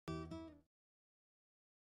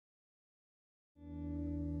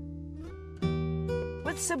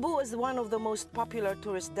With Cebu as one of the most popular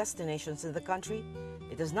tourist destinations in the country,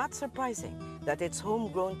 it is not surprising that its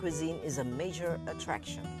homegrown cuisine is a major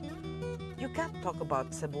attraction. You can't talk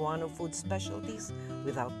about Cebuano food specialties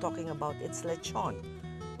without talking about its lechon,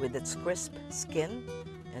 with its crisp skin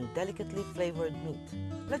and delicately flavored meat.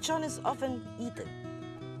 Lechon is often eaten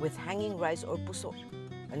with hanging rice or puso,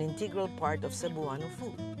 an integral part of Cebuano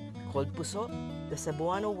food. Called puso, the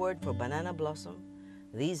Cebuano word for banana blossom,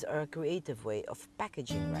 these are a creative way of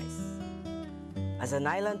packaging rice. As an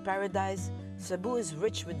island paradise, Cebu is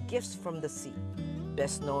rich with gifts from the sea,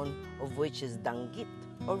 best known of which is danggit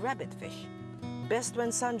or rabbit fish. Best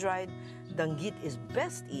when sun-dried, danggit is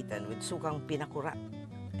best eaten with sukang pinakurat,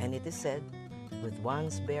 and it is said, with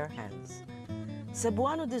one's bare hands.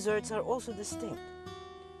 Cebuano desserts are also distinct.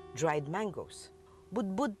 Dried mangoes,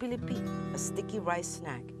 budbud Pilipin, a sticky rice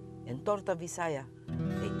snack, and torta visaya,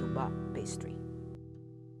 a tuba pastry.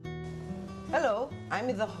 Hello, I'm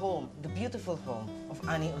in the home, the beautiful home of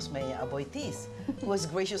Annie Osmeña Aboitiz, who has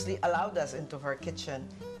graciously allowed us into her kitchen.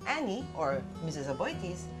 Annie, or Mrs.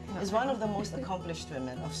 Aboitiz, is one of the most accomplished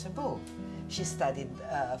women of Cebu. She studied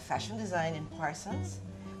fashion design in Parsons,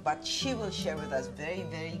 but she will share with us very,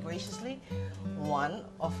 very graciously one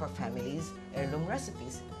of her family's heirloom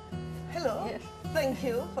recipes. Hello, yes. Thank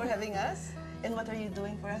you for having us. And what are you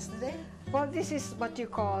doing for us today? Well, this is what you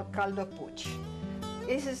call Caldo Puch.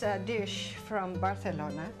 This is a dish from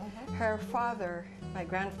Barcelona. Her father, my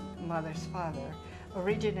grandmother's father,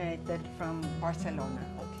 originated from Barcelona.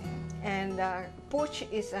 Okay. And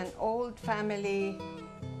Puch is an old family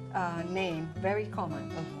name, very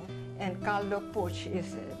common. And Caldo Puch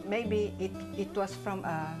is, maybe it was from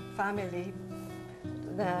a family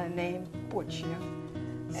named Puch.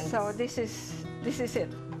 Yeah? So this is it.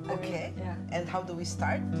 Okay. Yeah. And how do we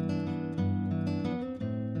start?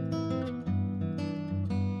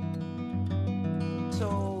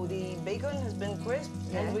 So the bacon has been crisped,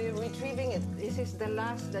 and we're retrieving it. This is the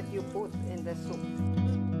last that you put in the soup.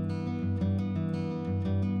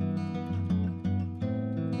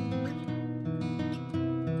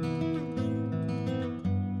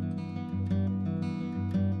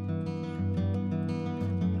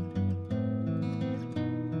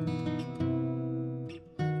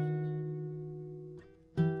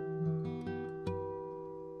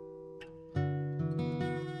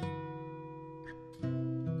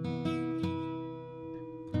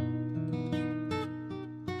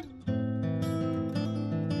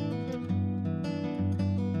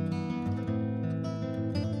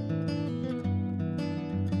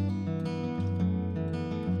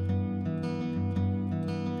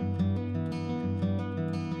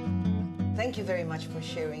 Thank you very much for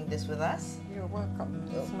sharing this with us. You're welcome.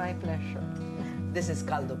 It's my pleasure. This is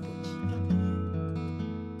Caldo Puch.